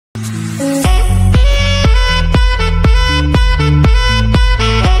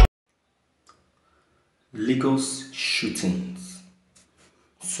Shøøtings.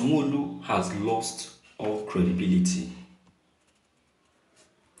 Sanwo has lost all credibility.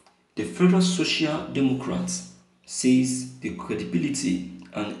 The Federal Social Democrats says the credibility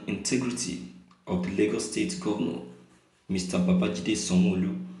and integrity of the Lagos State Governor, Mr. Babajide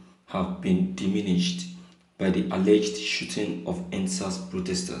Sanwo, have been diminished by the alleged shooting of NSAS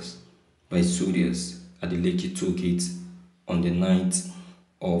protesters by soldiers at the Lekki toll gate on the 9th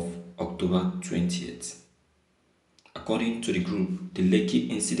of October 20th. According to the group, the Lekki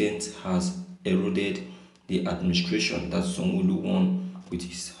incident has eroded the administration that Sanwo won with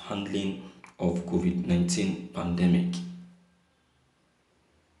his handling of COVID-19 pandemic.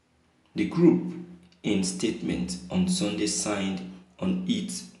 The group, in statement on Sunday signed on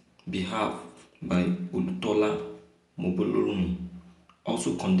its behalf by Olutola Mobolorunmi,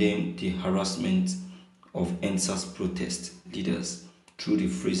 also condemned the harassment of NSAS protest leaders through the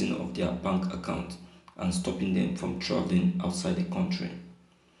freezing of their bank accounts and stopping them from traveling outside the country.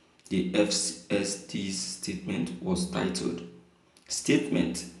 The FSD's statement was titled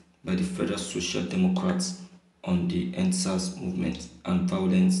Statement by the Federal Social Democrats on the NSAS movement and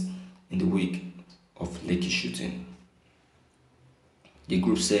violence in the wake of Lekki shooting. The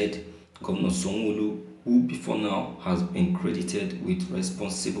group said Governor Sanwo, who before now has been credited with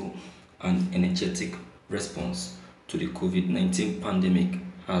responsible and energetic response to the COVID-19 pandemic,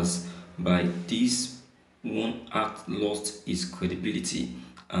 has by this one act lost his credibility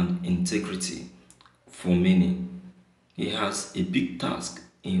and integrity for many. He has a big task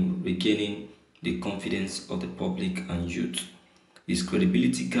in regaining the confidence of the public and youth. His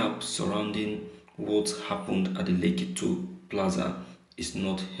credibility gap surrounding what happened at the Lekki Toll Plaza is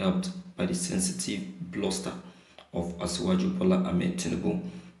not helped by the sensitive bluster of Asiwaju Bola Ahmed Tinubu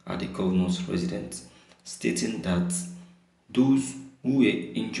at the governor's residence, stating that those who were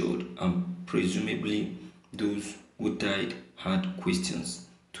injured and presumably those who died had questions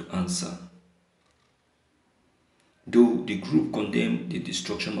to answer. Though the group condemned the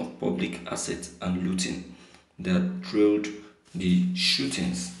destruction of public assets and looting that trailed the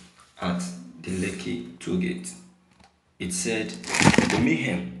shootings at the Lekki tollgate, it said the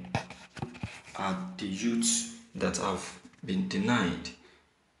mayhem are the youths that have been denied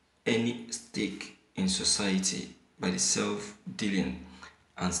any stake in society by the self-dealing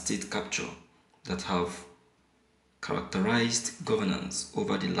and state capture that have characterized governance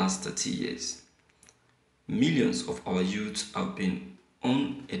over the last 30 years. Millions of our youth have been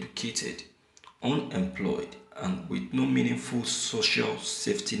uneducated, unemployed, and with no meaningful social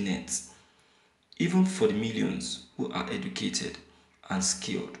safety nets. Even for the millions who are educated and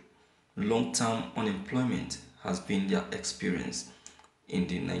skilled, long-term unemployment has been their experience in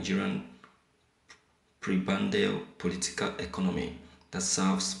the Nigerian prebendal political economy that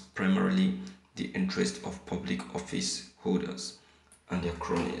serves primarily the interest of public office holders and their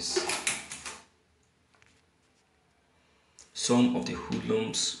cronies. Some of the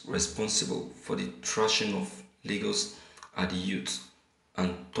hoodlums responsible for the trashing of Lagos are the youth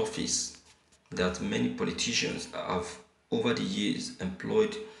and toughies that many politicians have over the years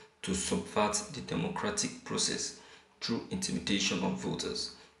employed to subvert the democratic process through intimidation of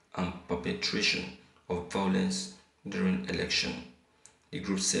voters and perpetration of violence during election. The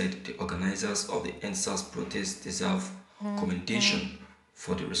group said the organizers of the NSAS protest deserve commendation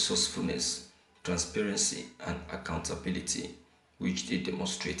for the resourcefulness, transparency, and accountability which they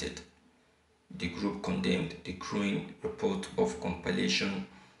demonstrated. The group condemned the growing report of compilation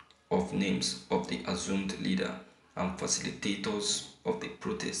of names of the assumed leader and facilitators of the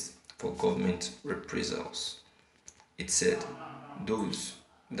protest for government reprisals. It said those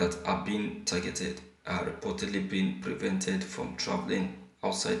that are being targeted are reportedly being prevented from traveling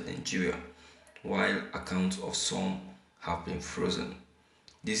outside Nigeria, while accounts of some have been frozen.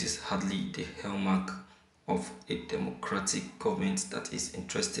 This is hardly the hallmark of a democratic government that is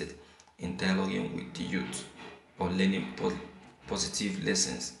interested in dialoguing with the youth or learning positive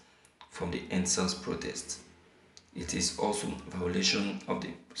lessons from the NSAS protest. It is also a violation of the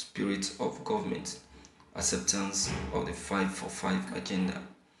spirit of government, acceptance of the 5-for-5 agenda.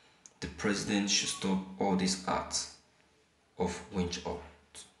 The president should stop all these acts of winch out.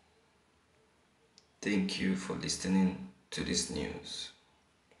 Thank you for listening to this news.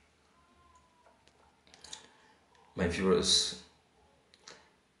 My viewers,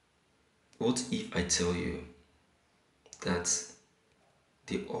 what if I tell you that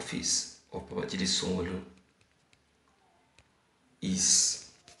the office of Babajide Sanwo is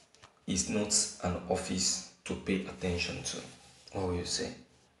not an office to pay attention to? What will you say?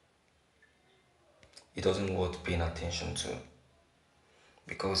 It doesn't worth paying attention to,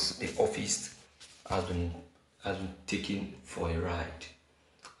 because the office has been has been taken for a ride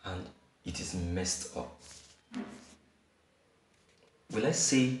and it is messed up. Will I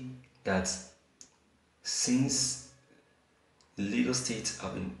say that since Lagos State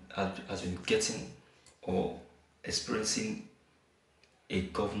has been getting or experiencing a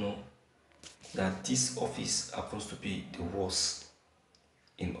governor, that this office happens to be the worst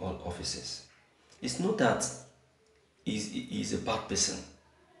in all offices? It's not that he's a bad person,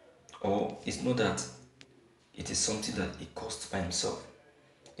 or it's not that it is something that he caused by himself.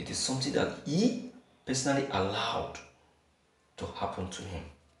 It is something that he personally allowed to happen to him.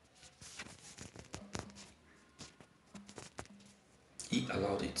 He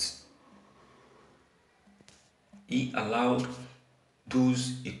allowed it. He allowed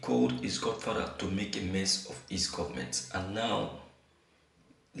those he called his godfather to make a mess of his government. And now,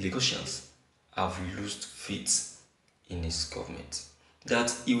 Lagosians have lost faith in his government.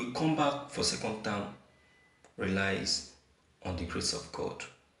 That he will come back for second term relies on the grace of God.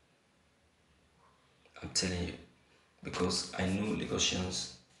 I'm telling you, because I know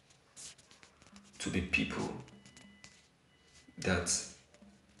Lagosians to be people that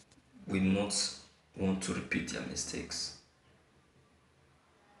will not want to repeat their mistakes.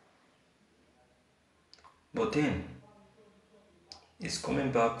 But then, it's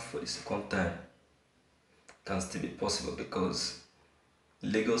coming back for the second time can still be possible, because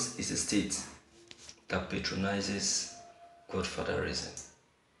Lagos is a state that patronizes godfatherism.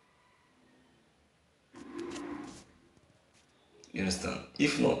 You understand?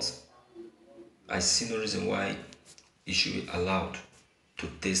 If not, I see no reason why he should be allowed to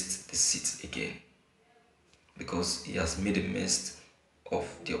taste the seat again, because he has made a mess of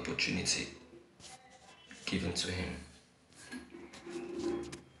the opportunity given to him.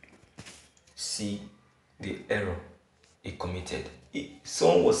 See the error he committed.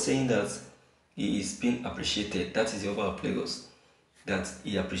 Someone was saying that he is being appreciated. That is the Oba of Lagos. That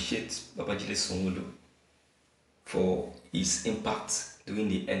he appreciates Babajide Sanwo for his impact during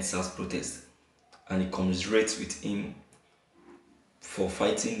the NSAS protest, and he commiserates with him for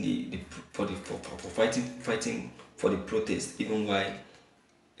fighting fighting for the protest, even while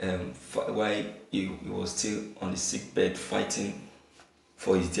he was still on the sick bed fighting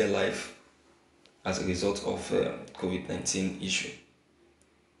for his dear life as a result of COVID-19 issue.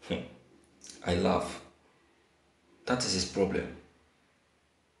 I laugh. That is his problem.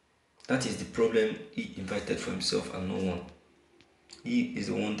 That is the problem he invited for himself and no one. He is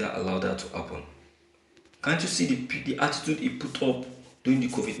the one that allowed that to happen. Can't you see the attitude he put up during the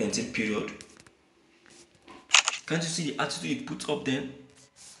COVID-19 period? Can't you see the attitude he put up then?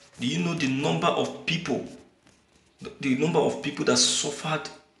 Do you know the number of people that suffered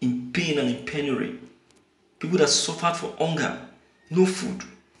in pain and in penury? People that suffered for hunger, no food.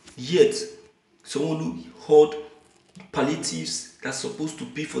 Yet, someone who held palliatives that's supposed to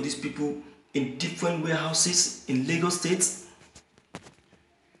be for these people in different warehouses in Lagos State.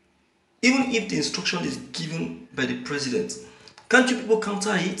 Even if the instruction is given by the president, can't you people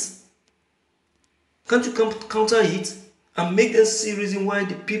counter it? Can't you counter it and make them see reason why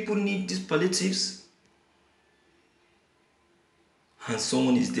the people need these palliatives? And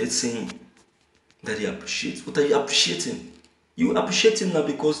someone is there saying that he appreciates. What are you appreciating? You appreciate him now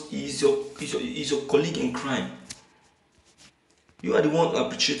because he's your colleague in crime. You are the one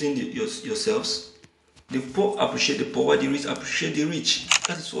appreciating yourselves. The poor appreciate the poor, while the rich appreciate the rich.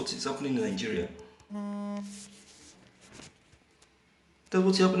 That is what is happening in Nigeria. That's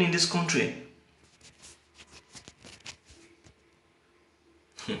what's happening in this country.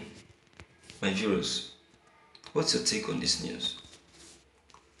 My viewers, what's your take on this news?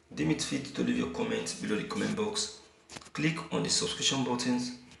 Deem it fit to leave your comments below the comment box. Click on the subscription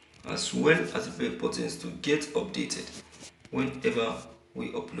buttons as well as the bell buttons to get updated whenever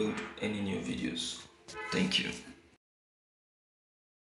we upload any new videos. Thank you.